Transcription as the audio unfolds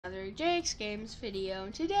Jake's Games video.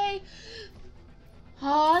 And today,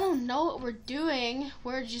 I don't know what we're doing.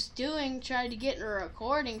 We're just trying to get a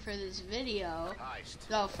recording for this video.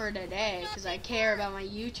 So for today, because I care about my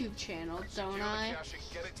YouTube channel, don't I?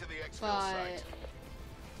 But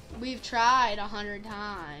we've tried 100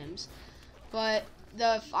 times, but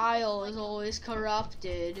the file is always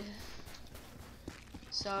corrupted.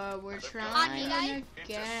 So we're trying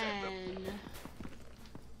again.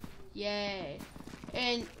 Yay.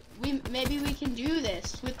 And maybe we can do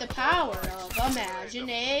this with the power of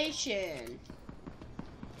imagination.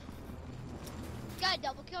 Got a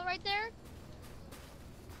double kill right there.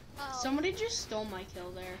 Somebody just stole my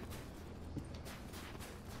kill there.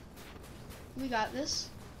 We got this.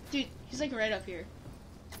 Dude, he's like right up here.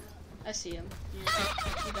 I see him. Yeah,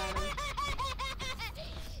 we got him.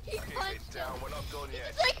 He punched down. We're not done yet.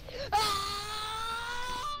 It's like,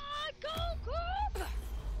 go!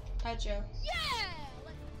 Hi, Joe. Yeah!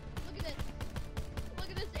 Look at this. Look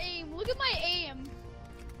at this aim. Look at my aim.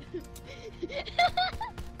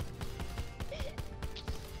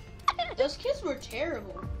 Those kids were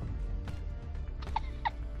terrible.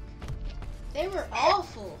 They were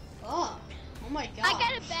awful. Oh my god. I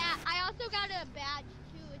got a badge. I also got a badge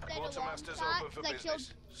too. Instead of long shot, because I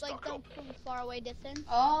killed like them from far away distance.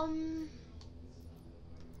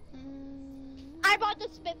 I bought the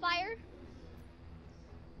Spitfire.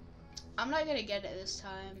 I'm not gonna get it this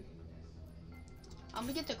time. I'm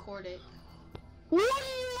gonna get the Cordic. What do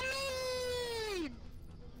you mean?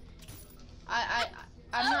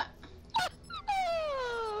 I'm not.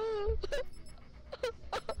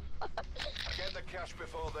 Get the cash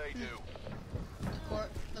before they do.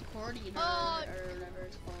 The Cordian or whatever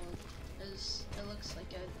it's called it looks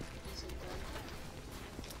like a decent gun.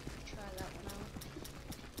 Try that one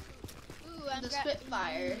out. Ooh, The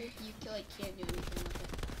Spitfire, you can't do anything with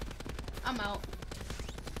it. I'm out.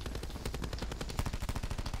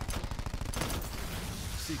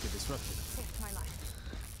 Seeker disrupted. Saved my life.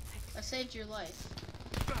 I saved your life.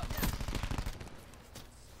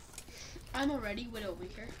 I'm already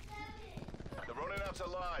Widowmaker. They're running out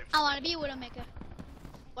of lives. I want to be a Widowmaker.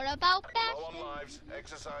 What about that? Low on lives.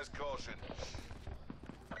 Exercise caution.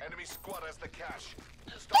 Enemy squad has the cash.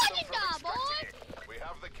 Stop them from extracting it. We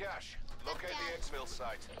have the cash. Locate the exfil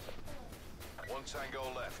site. One tango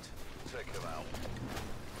left. Take him out.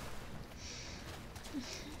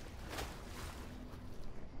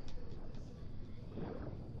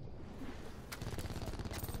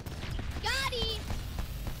 Got him!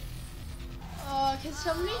 Can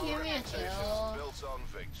somebody give me a kill? Built on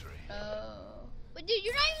victory. But dude,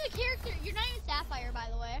 you're not even a character. You're not even Sapphire, by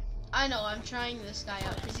the way. I know, I'm trying this guy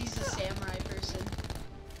out because he's a samurai person.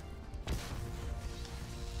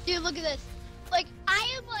 Dude, look at this. Like, I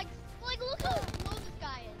am like look how slow this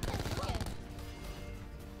guy is. Look at it.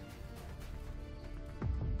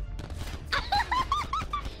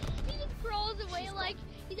 He just crawls away like,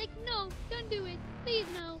 he's like, no, don't do it. Please,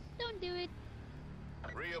 no, don't do it.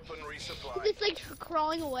 Re-up and resupply. He's just like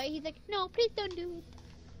crawling away. He's like, no, please don't do it.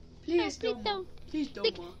 Please no, don't. Please don't.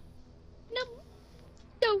 Like, no.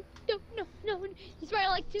 He's right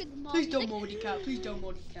like to the mom. Please He's don't, like, Moldy Cat. Please don't,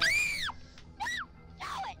 Moldy Cat. Do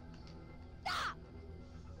it! Stop!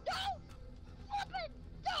 Don't! Flippin'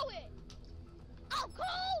 do it! I'll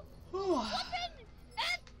call! Flippin'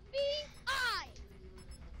 FBI!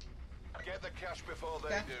 Get the cash before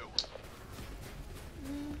they do.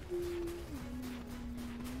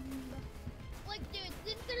 Like, dude,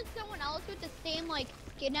 since there's someone else with the same, like,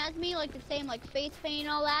 skin as me, like, the same, like, face paint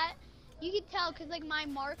and all that, you can tell, because, like, my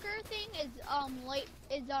marker thing is,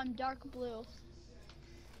 dark blue.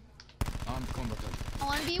 Armed combatant. I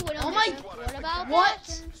want to be a Widowmaker. Oh my- What about What?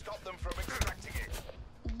 that? Stop them from extracting it.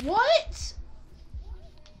 What?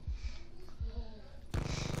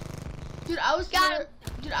 Dude,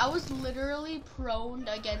 I was literally prone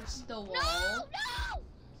against the wall. No!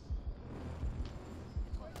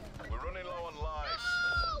 We're running low on lives.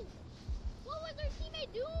 No! What was our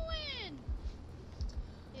teammate doing?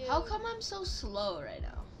 Dude. How come I'm so slow right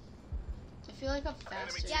now? I feel like I'm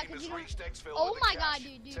Enemy faster. Yeah, team 'cause has you don't- reached exfil Oh with the my god, cash.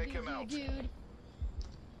 dude. Take him out.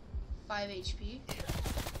 5 HP.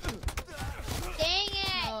 Dang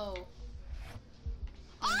it! Oh.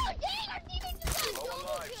 Oh, dang, our teammate just got a Low on double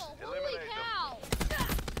lives. kill. Holy Eliminate cow.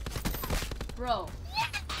 Bro.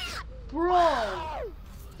 Yeah! Bro.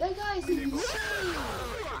 That guy's Keep insane.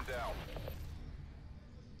 Take him down.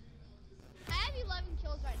 I have 11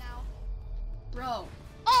 kills right now. Bro.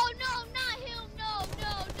 Oh, no, not him. No.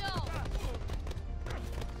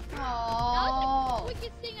 That was Oh. the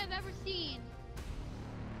quickest thing I've ever seen.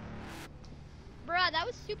 Bruh, that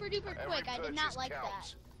was super duper Every quick. I did not purchase like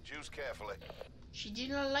counts. that. Choose carefully. She did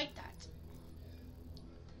not like that.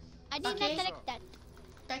 I did Okay. not like that.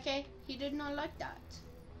 Okay, he did not like that.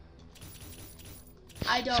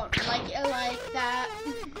 I don't like it like that.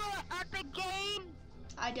 Epic game.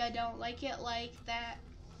 I don't like it like that.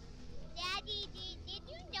 Daddy, did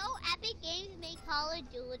you know Epic Games made Call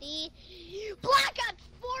of Duty? Black Ops,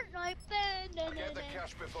 Fortnite, Get the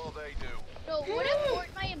cash before they do. So what if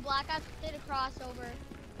Fortnite and Black Ops did a crossover?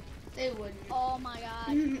 They wouldn't. Oh my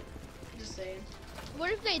god. Just saying.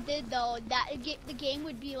 What if they did though? The game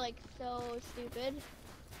would be like so stupid.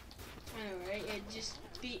 I know, right?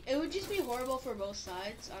 It would just be horrible for both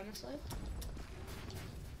sides, honestly.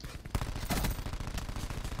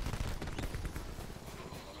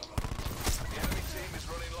 The enemy team is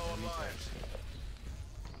running low on lives.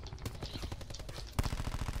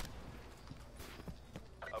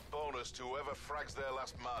 A bonus to whoever frags their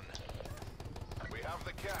last man. We have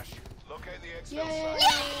the cash. Locate the exfil Yay!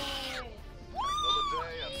 site. Another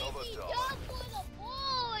day, another dollar. Job for the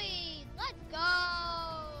boys. Let's go.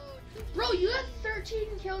 Bro, you got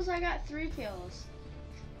 13 kills, I got 3 kills.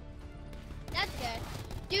 That's good.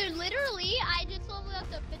 Dude, literally, I just leveled up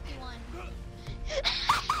to 51.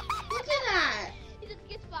 Look at that! He just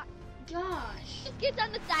gets fucked. Gosh. Just gets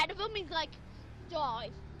on the side of him, he's like,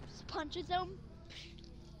 dive. Just punches him.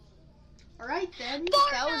 Alright then,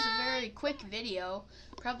 that was a very quick video.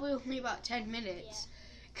 Probably only about 10 minutes.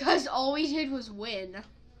 Because all we did was win.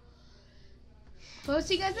 Well,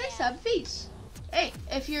 see you guys next time. Peace. Hey,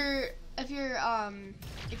 if you're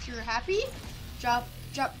happy, drop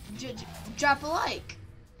a like.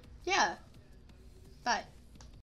 Yeah. Bye.